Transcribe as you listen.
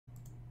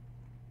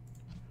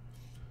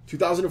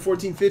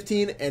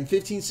2014-15 and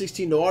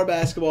 15-16 Noir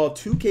basketball.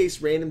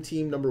 2-case random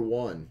team number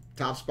 1.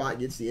 Top spot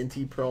gets the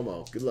NT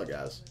promo. Good luck,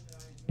 guys.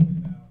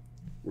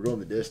 We're going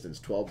the distance.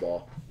 12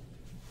 ball.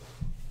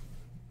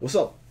 What's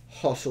up,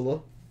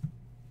 hustler?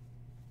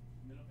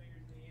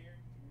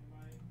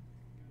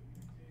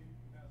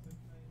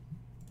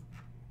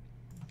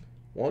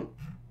 1,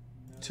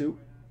 2,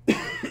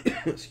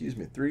 excuse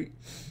me, 3,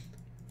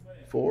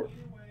 4,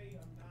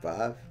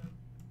 5,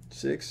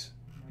 6,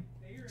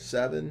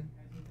 7,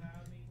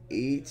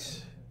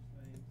 8,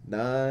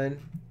 9,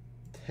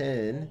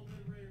 10,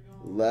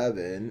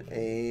 11,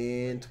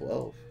 and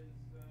 12.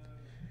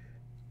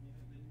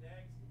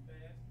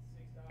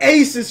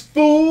 Aces,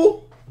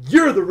 fool!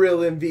 You're the real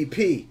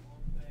MVP.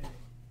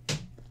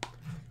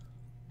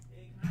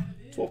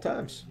 12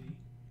 times.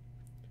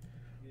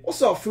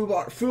 What's up,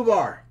 Fubar?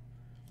 Fubar.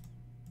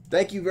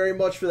 Thank you very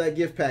much for that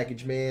gift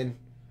package, man.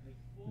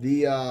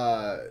 The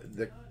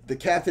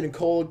Captain and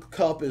Cold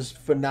Cup is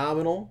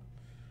phenomenal.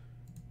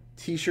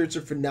 T-shirts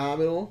are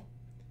phenomenal.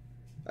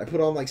 I put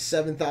on like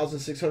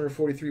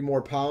 7,643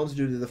 more pounds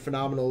due to the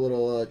phenomenal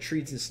little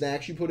treats and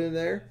snacks you put in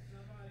there.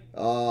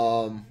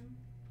 Thank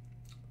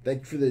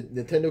you for the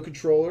Nintendo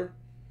controller.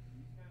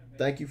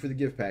 Thank you for the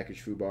gift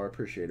package, Fubar.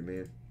 Appreciate it,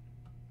 man.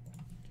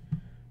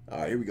 All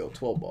right, here we go.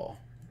 12 ball.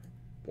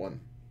 1.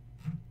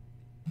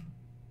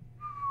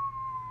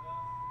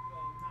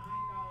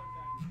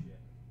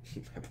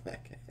 My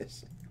black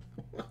ass.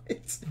 What?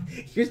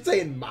 You're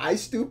saying my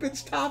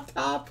stupid's top?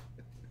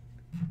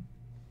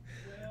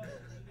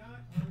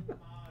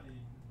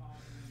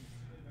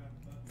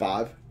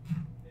 5,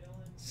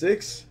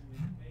 6,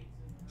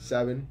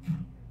 7,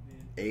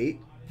 8,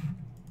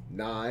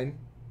 9,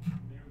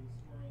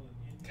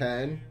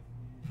 10,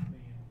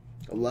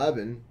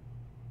 11,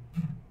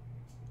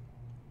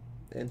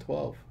 and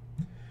 12.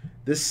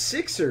 The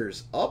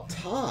Sixers up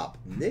top.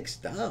 Knicks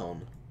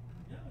down.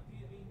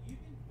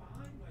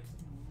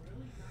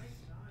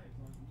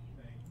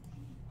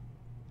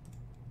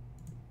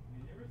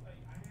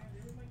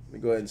 Let me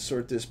go ahead and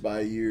sort this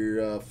by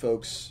your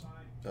folks'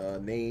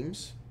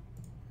 names.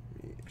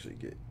 Let me actually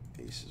get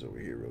aces over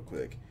here real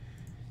quick.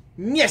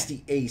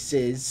 Nasty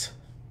aces.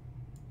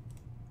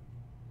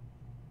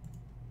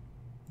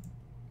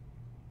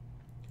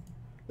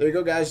 There you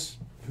go, guys.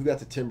 Who got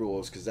the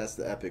Timberwolves? Because that's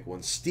the epic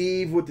one.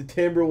 Steve with the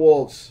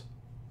Timberwolves.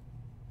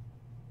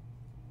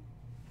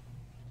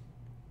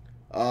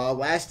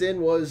 Last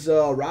in was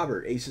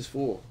Robert, Aces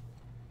Fool.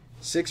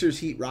 Sixers,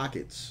 Heat,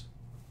 Rockets.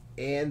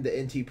 And the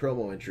NT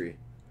promo entry.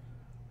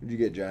 What'd you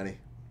get, Johnny?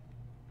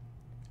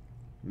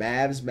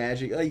 Mavs,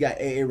 Magic. Oh, you got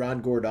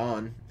Ron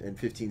Gordon in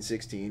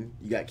 15-16.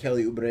 You got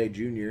Kelly Oubre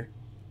Jr.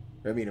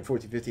 I mean, in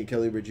 14-15,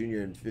 Kelly Oubre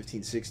Jr. in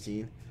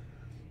 15-16.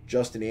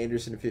 Justin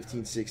Anderson in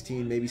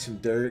 15-16. Maybe some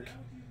Dirk.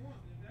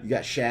 You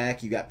got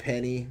Shaq. You got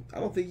Penny.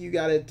 I don't think you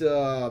got it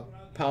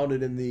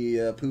pounded in the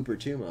pooper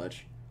too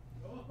much.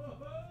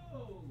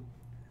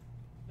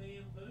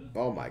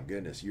 Oh, my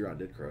goodness. Euron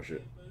did crush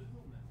it.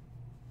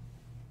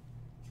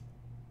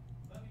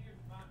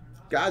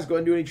 Guys, go ahead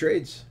and do any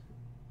trades.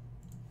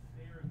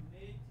 They're a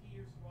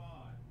mid-tier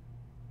squad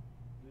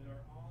that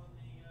are on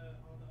the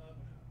up and up.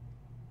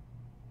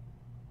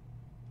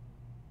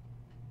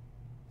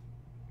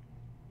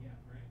 Yeah,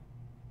 Frank.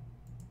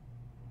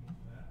 Get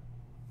to that.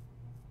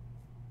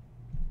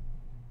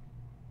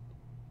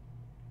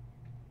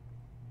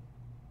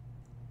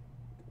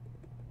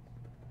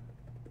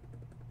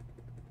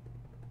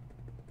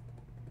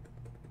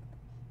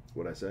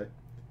 What'd I say?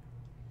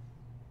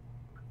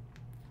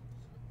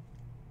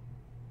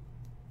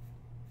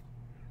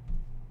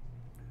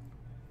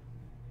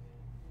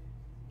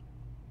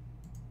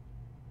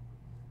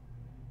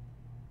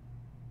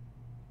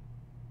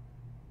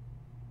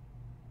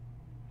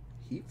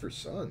 Heat for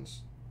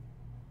Suns.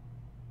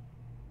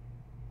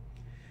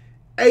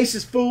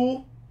 Aces,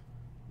 fool.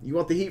 You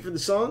want the Heat for the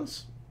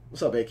Suns?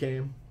 What's up,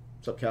 ACAM?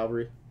 What's up,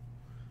 Calvary?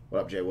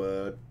 What up, Jay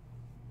Wood?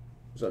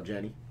 What's up,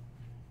 Jenny?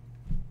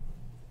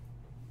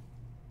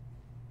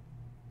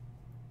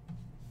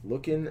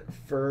 Looking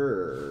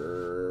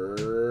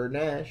for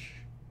Nash.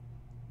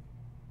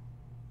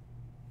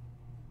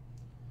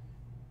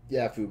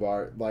 Yeah,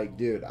 Fubar. Like,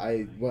 dude,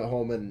 I went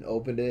home and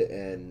opened it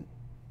and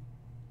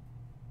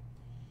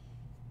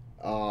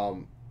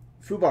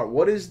Fubar,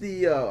 what is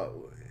the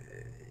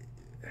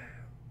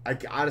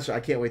honestly I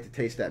can't wait to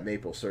taste that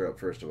maple syrup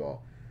first of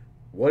all.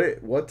 What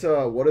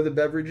are the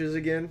beverages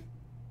again?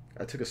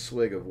 I took a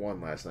swig of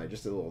one last night,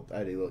 just a little. I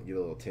had to get a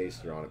little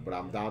taster on it, but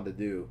I'm down to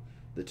do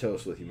the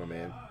toast with you, my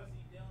man.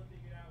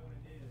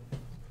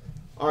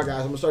 All right,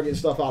 guys, I'm gonna start getting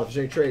stuff out. If there's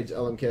any trades,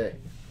 LMK.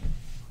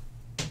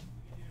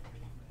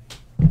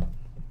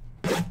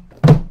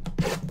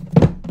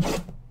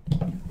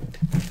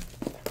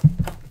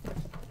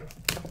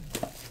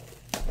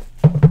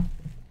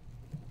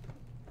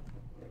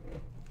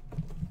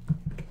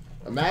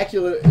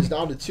 Immaculate is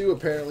down to 2,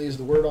 apparently, is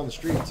the word on the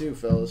street, too,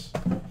 fellas.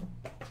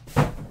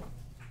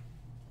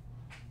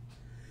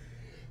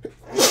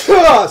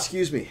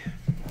 Excuse me.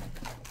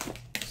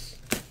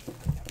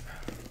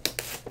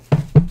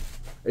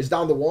 It's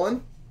down to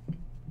 1?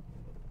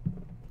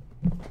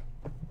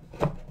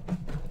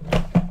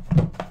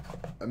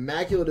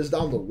 Immaculate is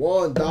down to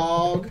 1,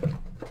 dog.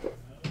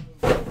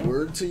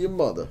 Word to your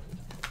mother.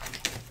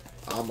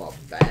 I'm a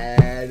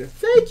bad.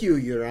 Thank you,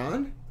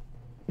 Euron.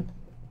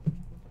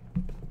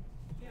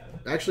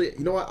 Actually,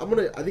 you know what? I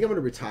think I'm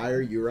gonna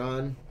retire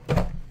Euron.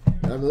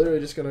 And I'm literally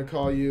just gonna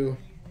call you.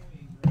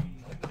 I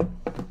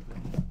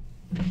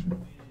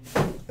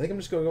think I'm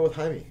just gonna go with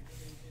Jaime.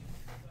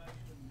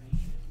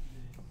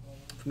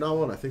 From now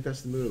on, I think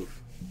that's the move.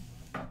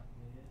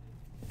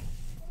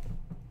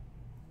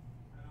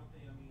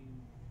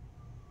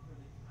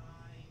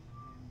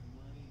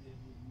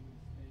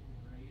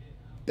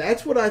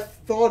 That's what I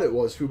thought it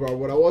was, Fubar.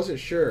 What I wasn't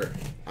sure.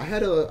 I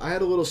had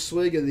a little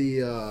swig of the.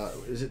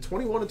 Is it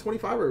 21 and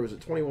 25 or was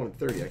it 21 and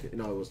 30?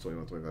 No, it was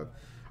 21 and 25.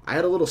 I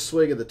had a little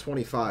swig of the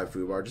 25,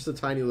 Fubar. Just a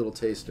tiny little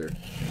taster,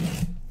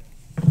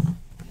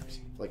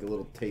 like a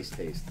little taste.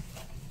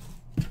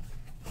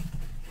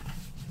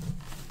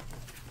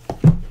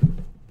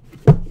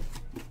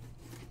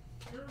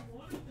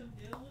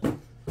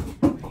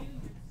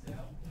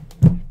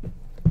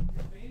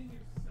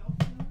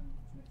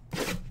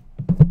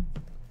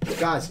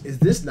 Guys, is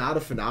this not a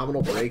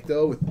phenomenal break,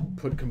 though,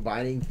 with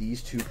combining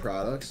these two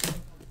products?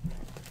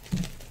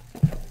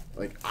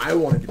 Like, I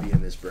wanted to be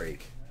in this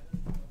break.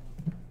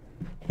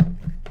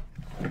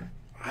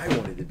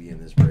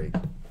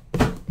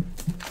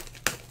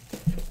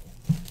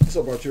 What's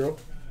up, Arturo?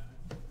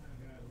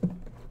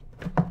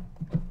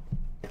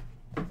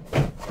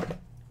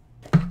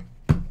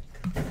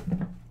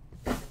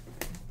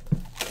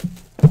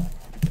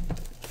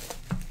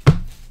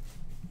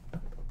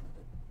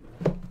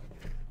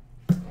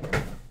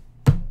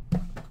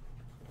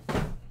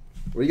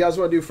 What do you guys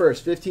want to do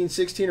first?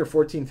 15-16 or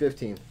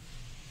 14-15?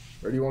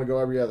 Or do you want to go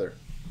every other?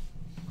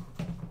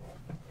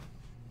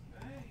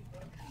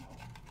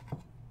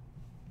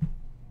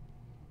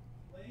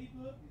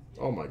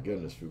 Oh my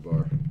goodness,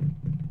 Fubar.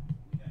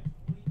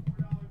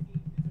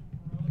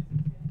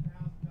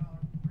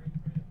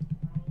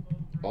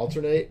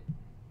 Alternate?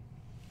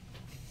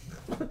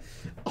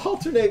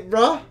 Alternate,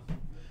 bruh!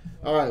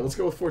 Alright, let's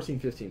go with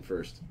 14-15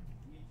 first.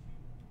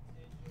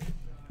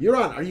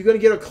 Euron, are you going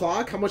to get a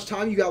clock? How much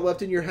time you got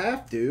left in your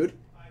half, dude?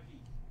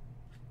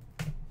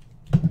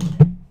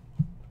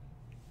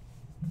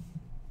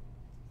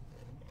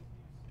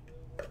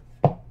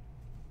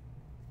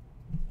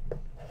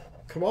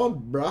 Come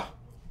on, bruh.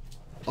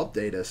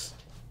 Update us.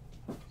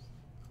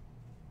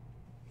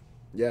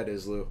 Yeah, it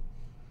is, Lou.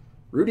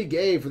 Rudy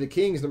Gay for the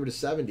Kings, number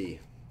 70.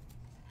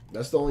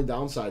 That's the only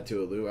downside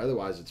to it, Lou.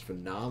 Otherwise, it's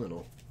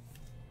phenomenal.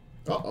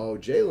 Uh-oh,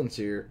 Jalen's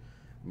here.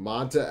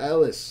 Monta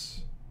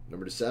Ellis,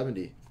 number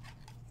 70.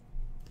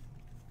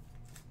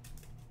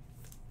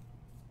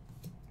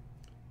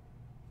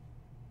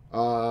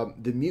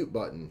 The mute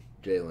button,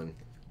 Jalen.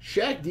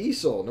 Shaq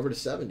Diesel, number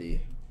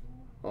 70.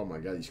 Oh my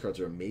god, these cards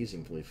are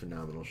amazingly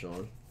phenomenal,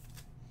 Sean.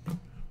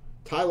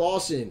 Ty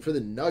Lawson for the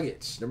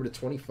Nuggets, number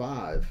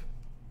 25.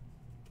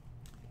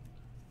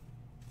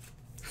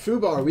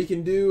 Fubar, we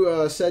can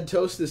do said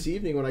toast this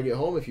evening when I get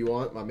home if you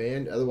want, my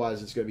man.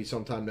 Otherwise, it's going to be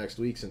sometime next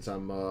week since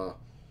I'm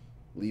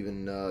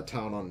leaving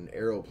town on an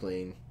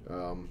aeroplane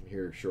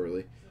here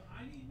shortly.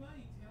 I need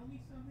money. Tell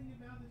me something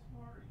about this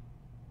party.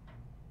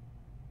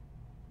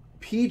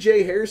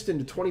 PJ Hairston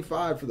to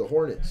 25 for the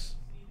Hornets.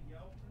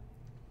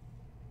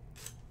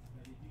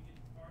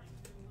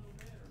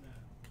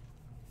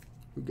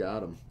 Who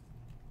got him?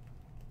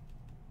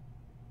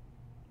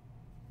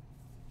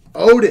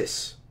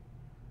 Otis.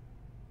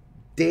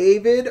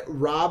 David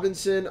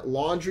Robinson,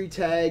 laundry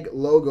tag,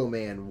 logo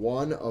man,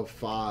 1 of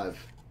 5.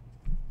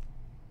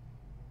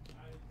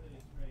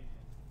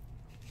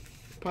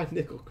 By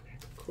nickel,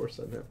 of course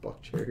I meant Buck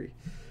Cherry.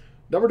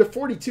 Number to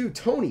 42,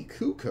 Tony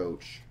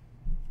Kukoc.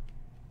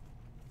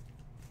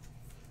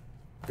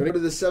 Going to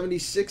the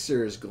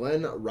 76ers,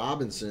 Glenn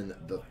Robinson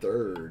the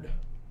third.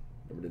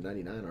 Number to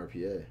 99,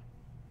 RPA.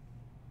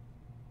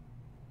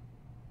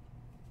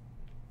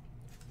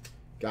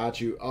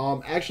 Got you.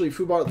 Actually,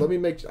 Fubar, let me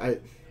make.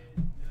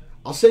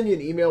 I'll send you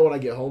an email when I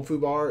get home,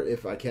 Fubar,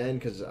 if I can,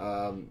 because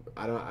I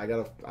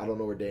don't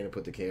know where Dana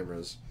put the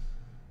cameras.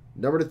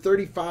 Number to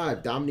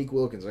 35, Dominique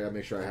Wilkins. I gotta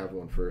make sure I have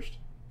one first,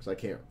 because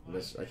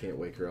I can't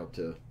wake her up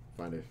to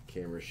find a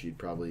camera. She'd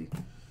probably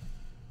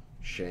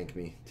shank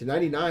me. To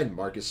 99,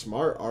 Marcus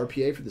Smart,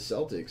 RPA for the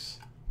Celtics.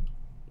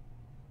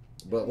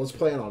 But let's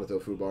plan on it though,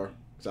 Fubar,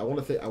 because I want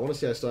to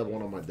say I still have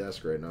one on my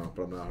desk right now,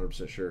 but I'm not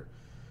 100% sure.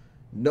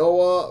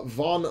 Noah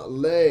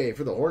Vonleh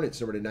for the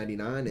Hornets, number to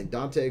 99. And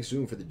Dante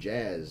Exum for the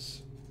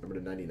Jazz, number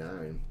to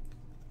 99.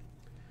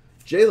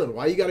 Jalen,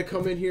 why you got to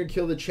come in here and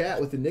kill the chat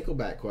with the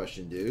Nickelback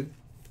question, dude?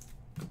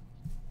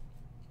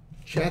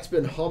 Chat's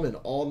been humming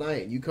all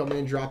night. You come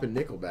in dropping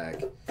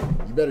Nickelback.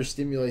 You better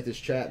stimulate this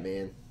chat,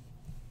 man.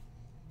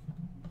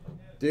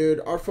 Dude,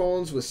 our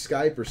phones with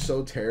Skype are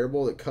so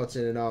terrible it cuts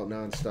in and out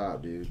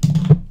nonstop, dude.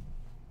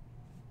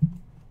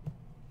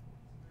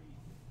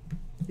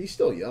 He's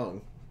still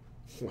young.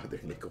 Why they're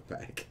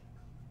Nickelback.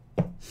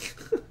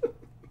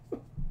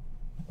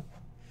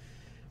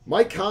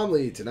 Mike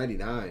Conley to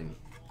 99.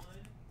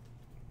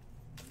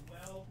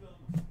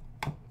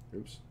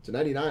 Oops. To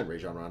 99,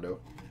 Rajon Rondo.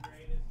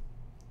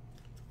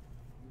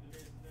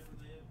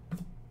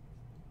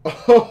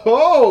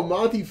 Oh,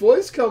 Monty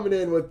Foy's coming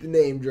in with the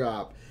name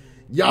drop.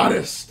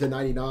 Giannis to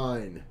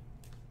 99.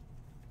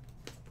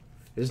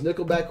 His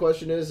Nickelback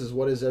question is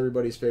what is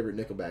everybody's favorite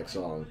Nickelback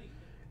song?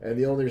 And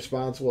the only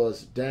response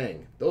was,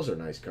 dang, those are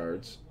nice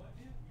cards.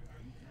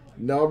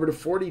 Number to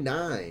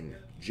 49,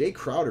 Jay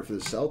Crowder for the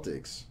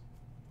Celtics.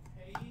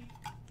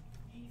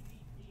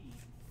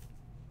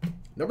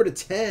 Number to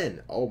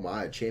 10, oh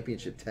my,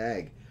 championship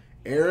tag,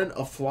 Aaron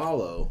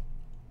Aflalo.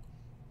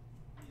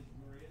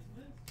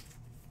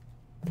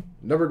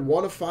 Numbered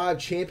 1 of 5,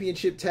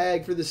 championship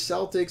tag for the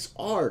Celtics,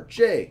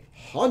 R.J.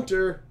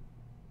 Hunter.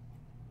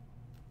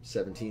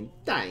 17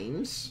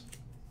 times.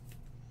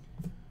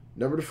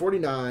 Number to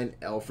 49,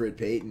 Alfred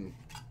Payton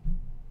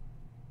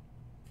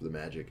for the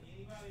Magic.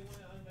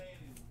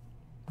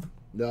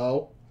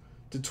 No.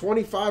 To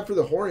 25 for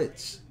the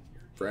Hornets,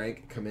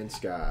 Frank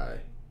Kaminsky.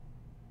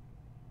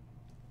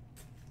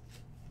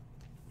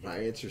 My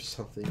answer's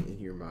something in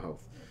your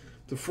mouth.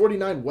 To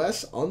 49,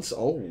 Wes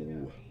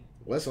Unseld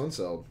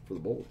for the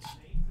Bolts.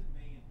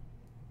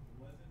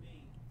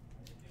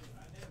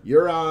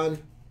 You're on.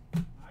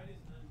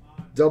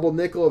 Double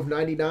nickel of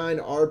 99,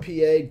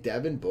 RPA,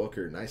 Devin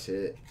Booker. Nice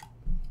hit.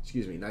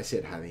 Excuse me, nice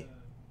hit, Jaime.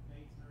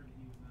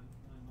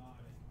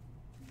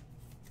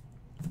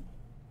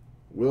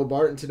 Will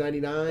Barton to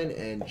 99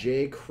 and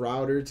Jay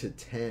Crowder to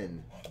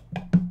 10.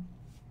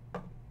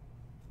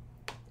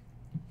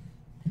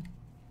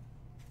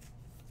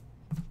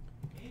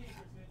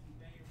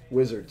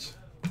 Wizards.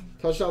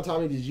 Touchdown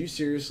Tommy, did you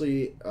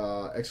seriously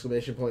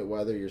exclamation point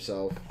weather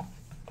yourself?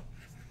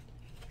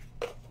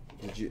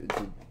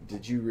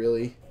 Did you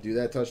really do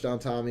that, Touchdown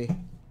Tommy?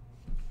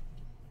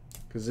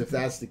 Because if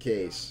that's the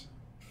case,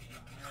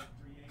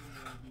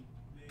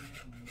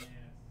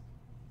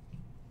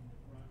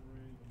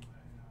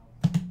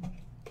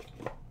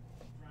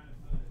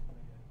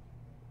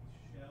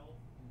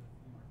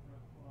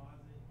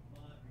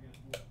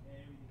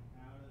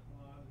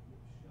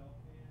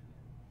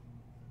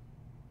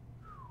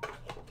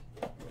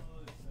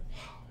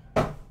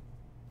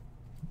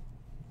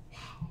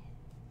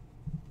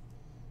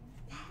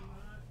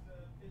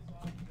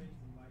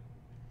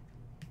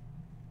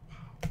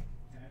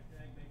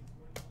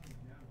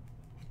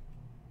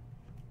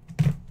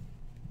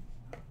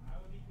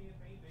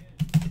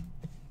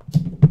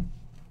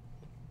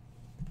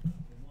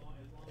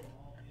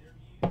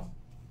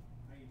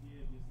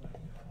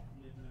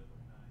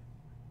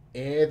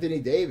 Anthony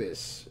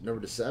Davis,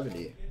 number to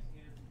 70.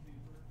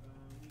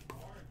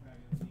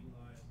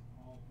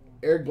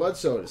 Eric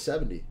Bledsoe to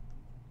 70.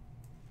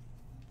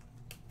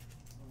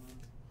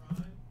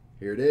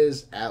 Here it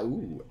is.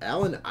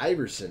 Allen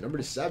Iverson, number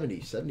to 70.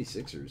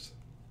 76ers.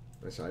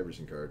 Nice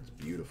Iverson card. It's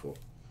beautiful.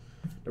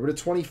 Number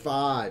to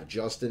 25,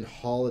 Justin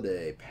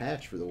Holiday.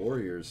 Patch for the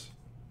Warriors.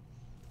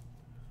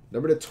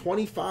 Number to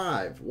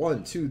 25,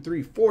 1, 2,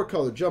 3, 4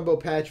 color jumbo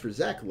patch for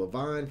Zach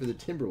LaVine for the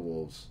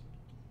Timberwolves.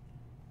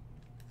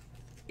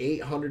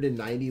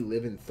 890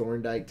 live in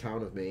Thorndike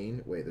Town of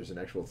Maine. Wait, there's an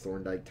actual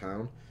Thorndike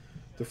town.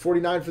 To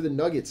 49 for the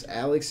Nuggets,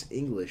 Alex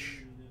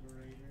English.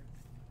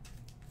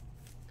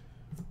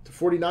 To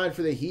 49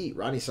 for the Heat,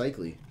 Ronnie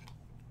Cycli.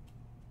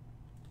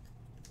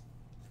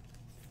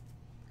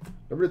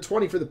 Number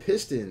 20 for the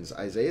Pistons,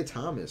 Isaiah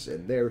Thomas.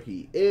 And there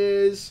he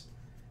is.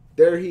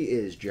 There he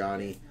is,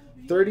 Johnny.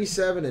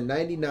 37 and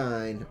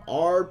 99,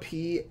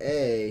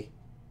 RPA,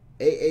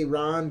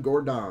 Aaron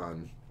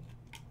Gordon.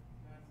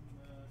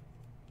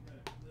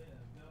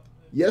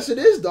 Yes, it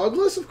is,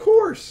 Douglas, of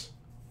course.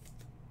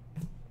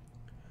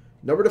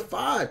 Number to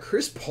 5,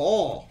 Chris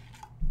Paul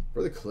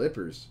for the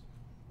Clippers.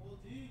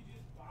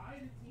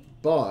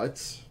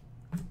 But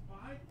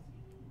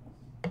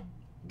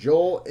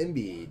Joel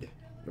Embiid,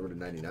 number to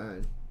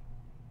 99.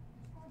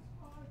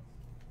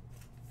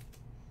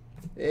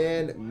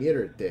 And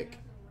Mirotic,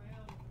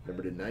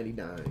 number to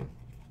 99.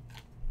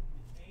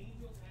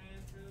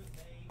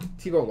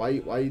 T-Bone,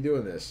 why are you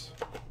doing this?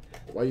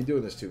 Why are you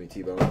doing this to me,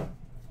 T-Bone?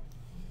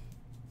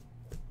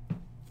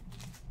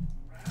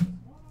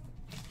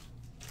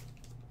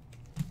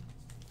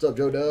 What's up,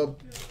 Joe Dub?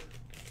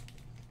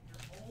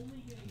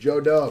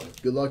 Joe Dub,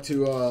 good luck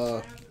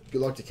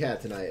to Cat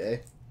tonight, eh?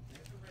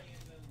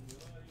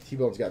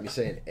 T-Bone's got me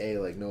saying A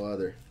like no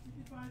other.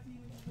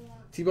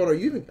 T-Bone, are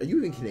you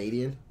even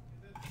Canadian?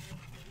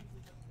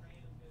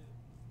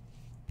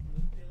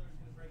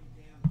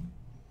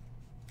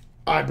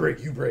 I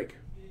break, you break.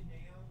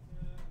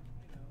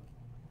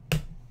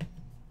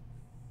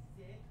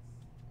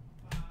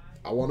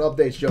 I want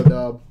updates, Joe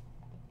Dub.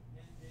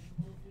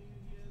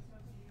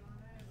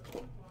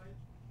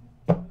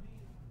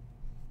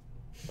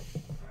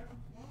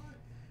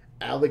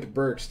 Alec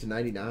Burks to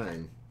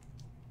 99.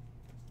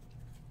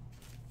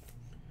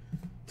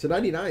 To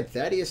 99,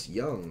 Thaddeus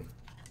Young.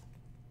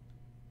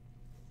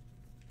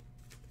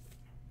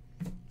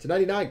 To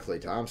 99, Klay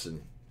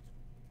Thompson.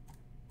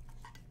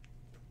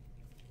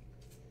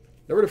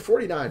 Number to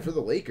 49 for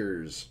the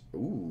Lakers.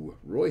 Ooh,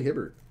 Roy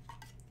Hibbert.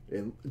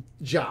 And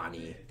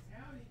Johnny.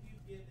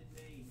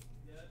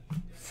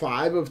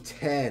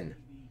 5/10.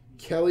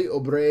 Kelly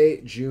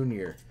Oubre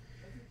Jr.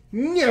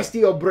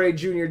 Nasty Oubre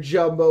Jr.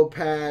 Jumbo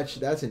patch.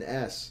 That's an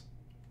S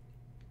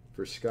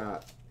for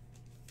Scott.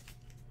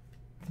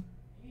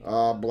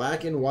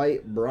 Black and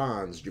white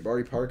bronze.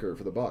 Jabari Parker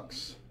for the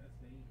Bucks.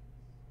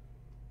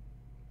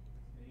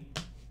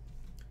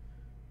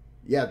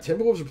 Yeah,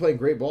 Timberwolves are playing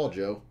great ball,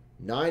 Joe.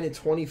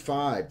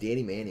 9-25.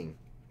 Danny Manning.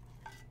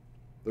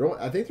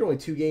 I think they're only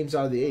 2 games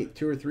out of the 8.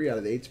 2 or 3 out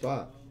of the 8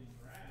 spot.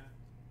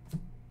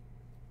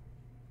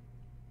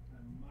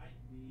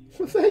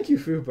 Well, thank you,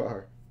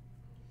 Fubar.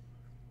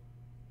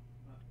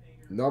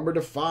 Number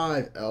to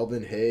 5,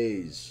 Elvin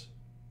Hayes.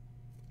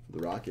 For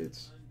the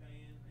Rockets.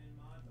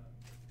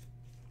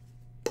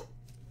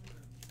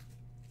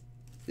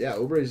 Yeah,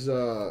 Oubre's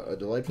a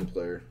delightful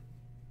player.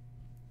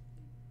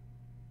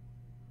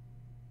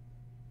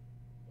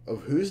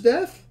 Of whose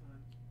death?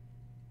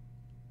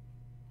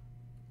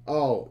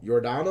 Oh,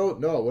 Giordano?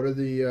 No, what are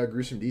the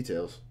gruesome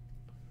details?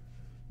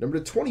 Number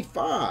to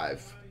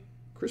 25,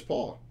 Chris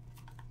Paul.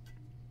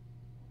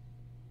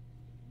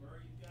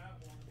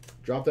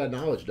 Drop that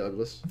knowledge,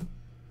 Douglas.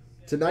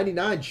 To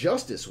 99,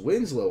 Justice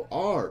Winslow,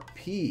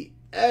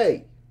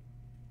 RPA.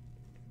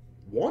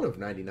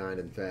 1/99,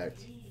 in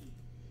fact.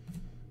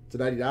 To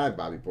 99,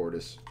 Bobby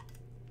Portis.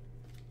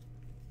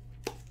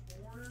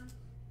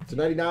 To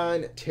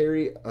 99,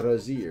 Terry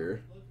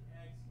Rozier.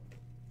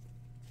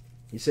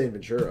 He's saying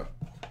Ventura.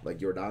 Like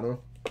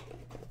Giordano,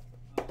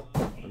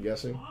 I'm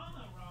guessing.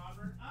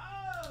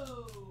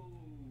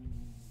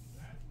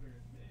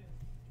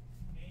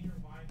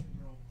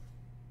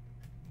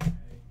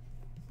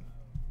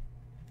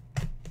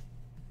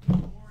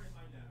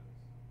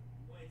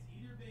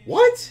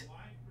 What?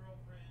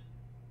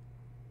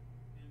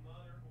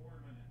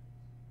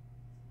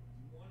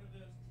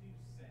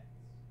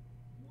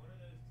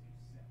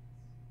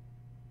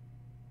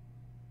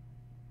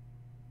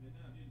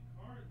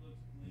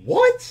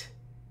 What?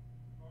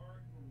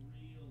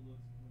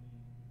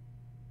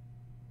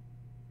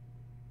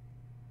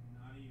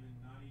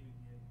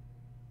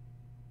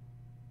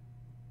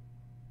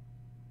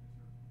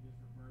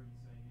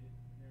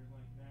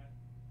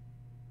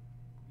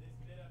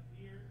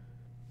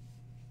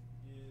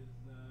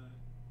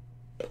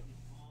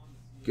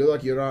 Good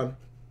luck, Yoran.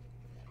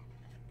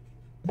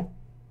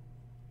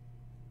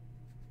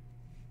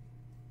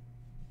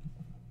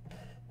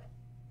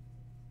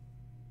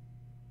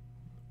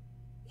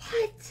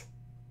 What?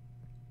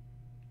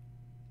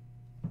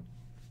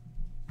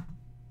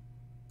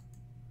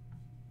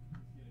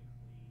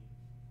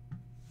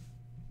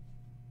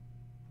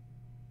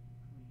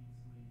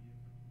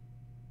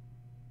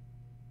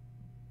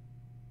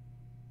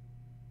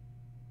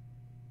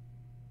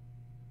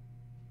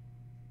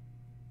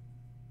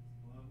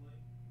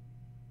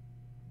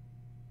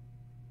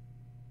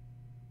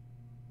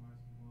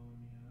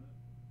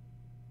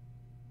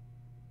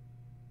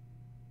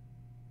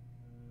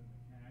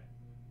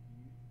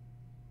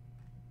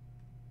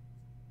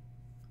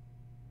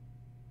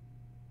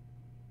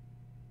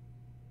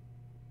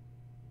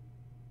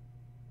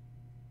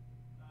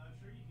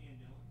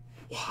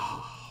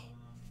 Wow.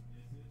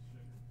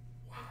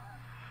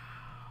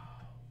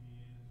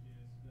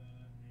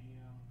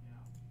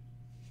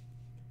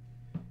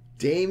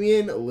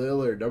 Damian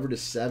Lillard, number to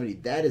 70.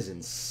 That is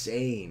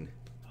insane.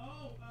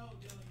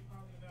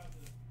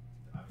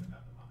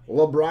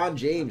 LeBron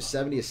James,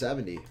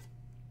 70/70.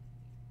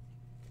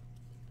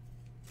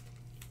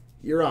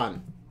 You're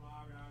on.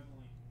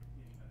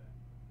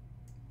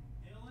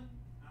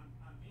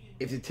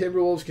 If the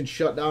Timberwolves can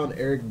shut down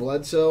Eric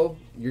Bledsoe,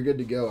 you're good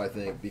to go, I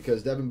think,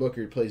 because Devin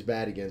Booker plays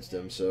bad against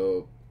him,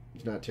 so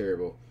it's not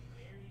terrible.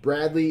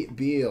 Bradley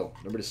Beal,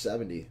 number to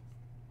 70.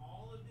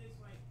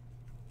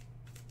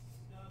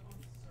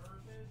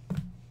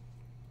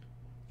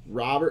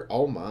 Robert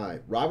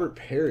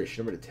Parrish,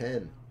 number to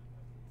 10.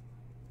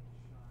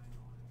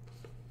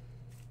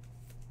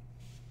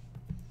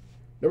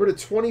 Number to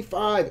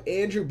 25,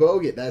 Andrew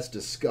Bogut. That's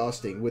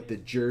disgusting with the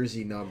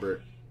jersey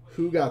number.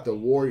 Who got the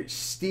Warriors?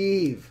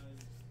 Steve.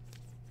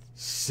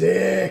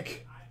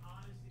 Sick.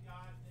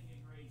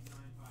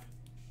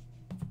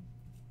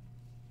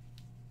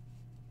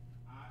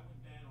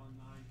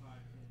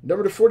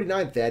 Number to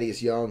 49,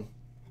 Thaddeus Young.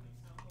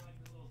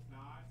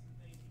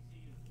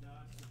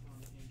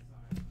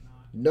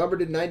 Number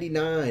to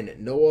 99,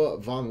 Noah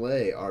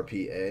Vonleh,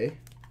 RPA.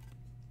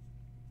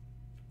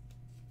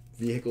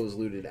 Vehicle is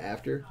looted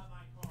after.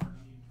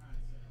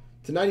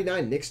 To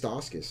 99, Nick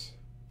Stauskas.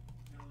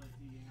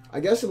 I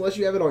guess unless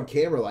you have it on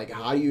camera, like,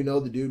 how do you know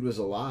the dude was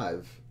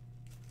alive?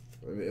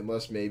 I mean,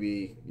 unless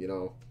maybe, you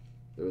know,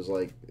 there was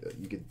like,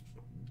 you could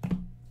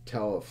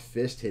tell a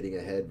fist hitting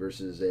a head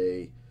versus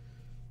a,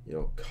 you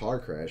know, car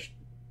crash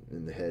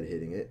in the head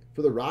hitting it.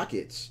 For the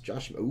Rockets,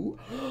 Josh. Ooh.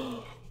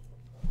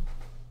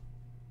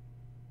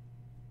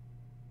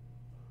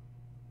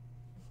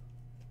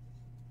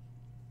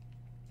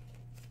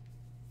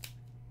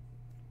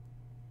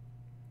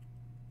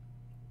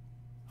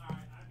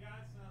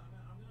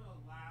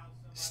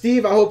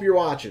 Steve, I hope you're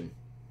watching,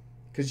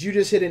 because you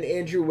just hit an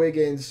Andrew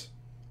Wiggins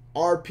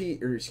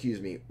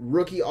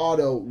rookie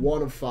auto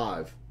 1 of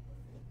 5.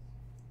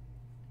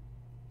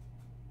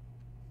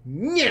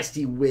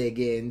 Nasty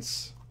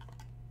Wiggins.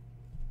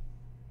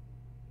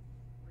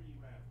 Where you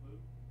at, Luke?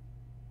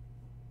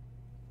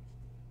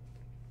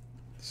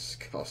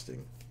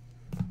 Disgusting.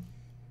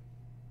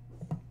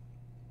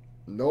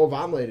 Noah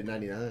Vonleh to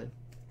 99.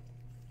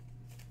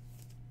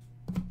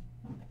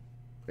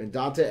 And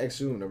Dante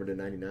Exum, number to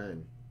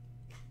 99.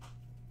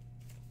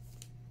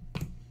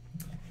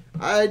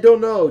 I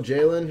don't know,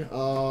 Jalen.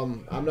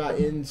 I'm not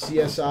in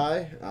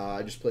CSI.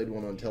 I just played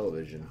one on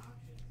television.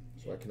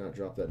 So I cannot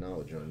drop that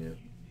knowledge on you.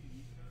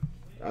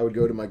 I would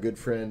go to my good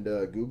friend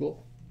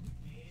Google.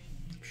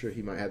 I'm sure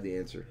he might have the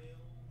answer.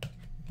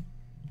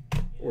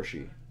 Or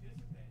she.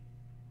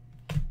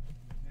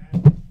 That's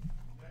the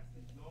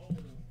goal of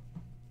this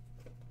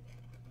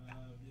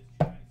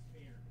try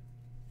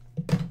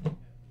experiment.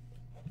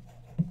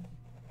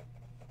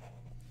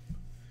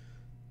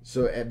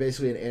 So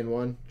basically an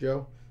N1,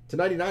 Joe. To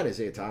 99,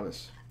 Isaiah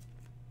Thomas.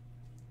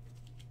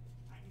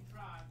 I can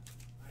try.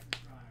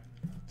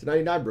 To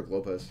 99, Brook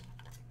Lopez.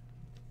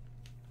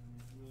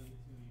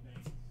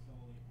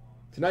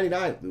 To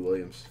 99, Lou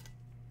Williams.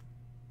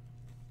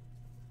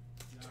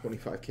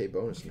 25K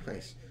bonus,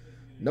 nice.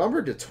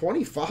 Number to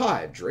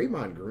 25,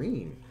 Draymond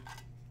Green.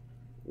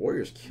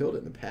 Warriors killed it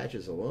in the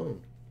patches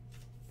alone.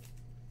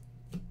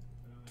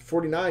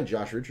 49,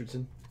 Josh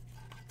Richardson.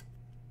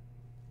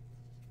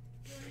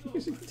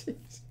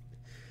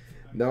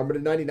 Number to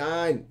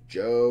 99,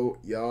 Joe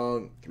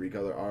Young.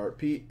 3-color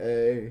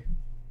RPA.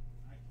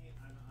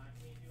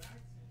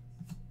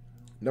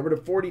 Number to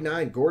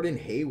 49, Gordon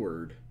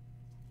Hayward.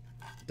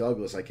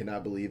 Douglas, I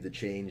cannot believe the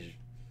change.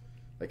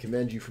 I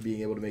commend you for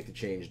being able to make the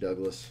change,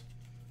 Douglas.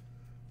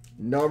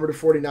 Number to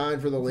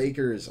 49 for the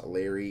Lakers,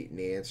 Larry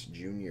Nance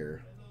Jr.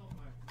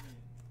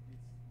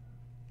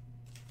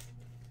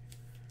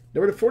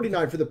 Number to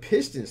 49 for the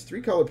Pistons,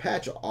 3-color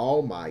patch.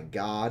 Oh my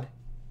God.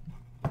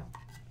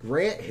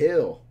 Grant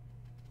Hill.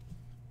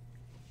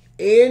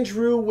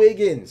 Andrew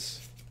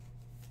Wiggins.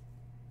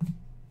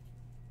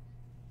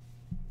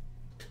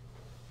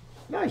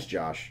 Nice,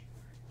 Josh.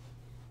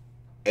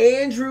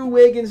 Andrew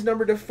Wiggins,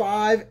 number to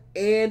 5,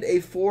 and a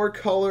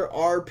 4-color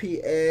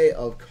RPA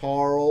of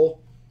Karl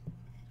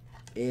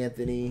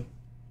Anthony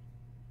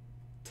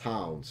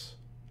Towns.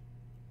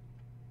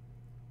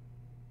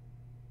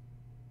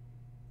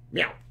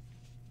 Meow.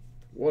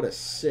 What a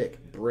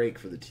sick break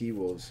for the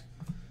T-Wolves.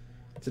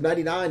 To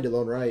 99,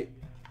 DeLone Wright.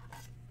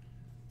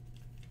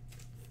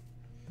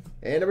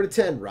 And number to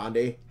 10,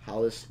 Rondé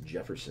Hollis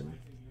Jefferson.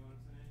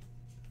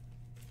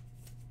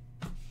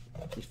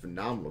 He's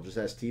phenomenal. Just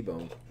ask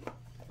T-Bone.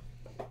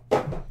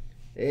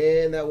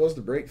 And that was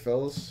the break,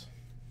 fellas.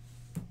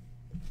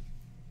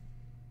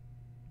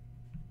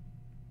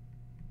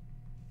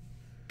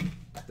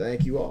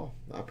 Thank you all.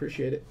 I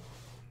appreciate it.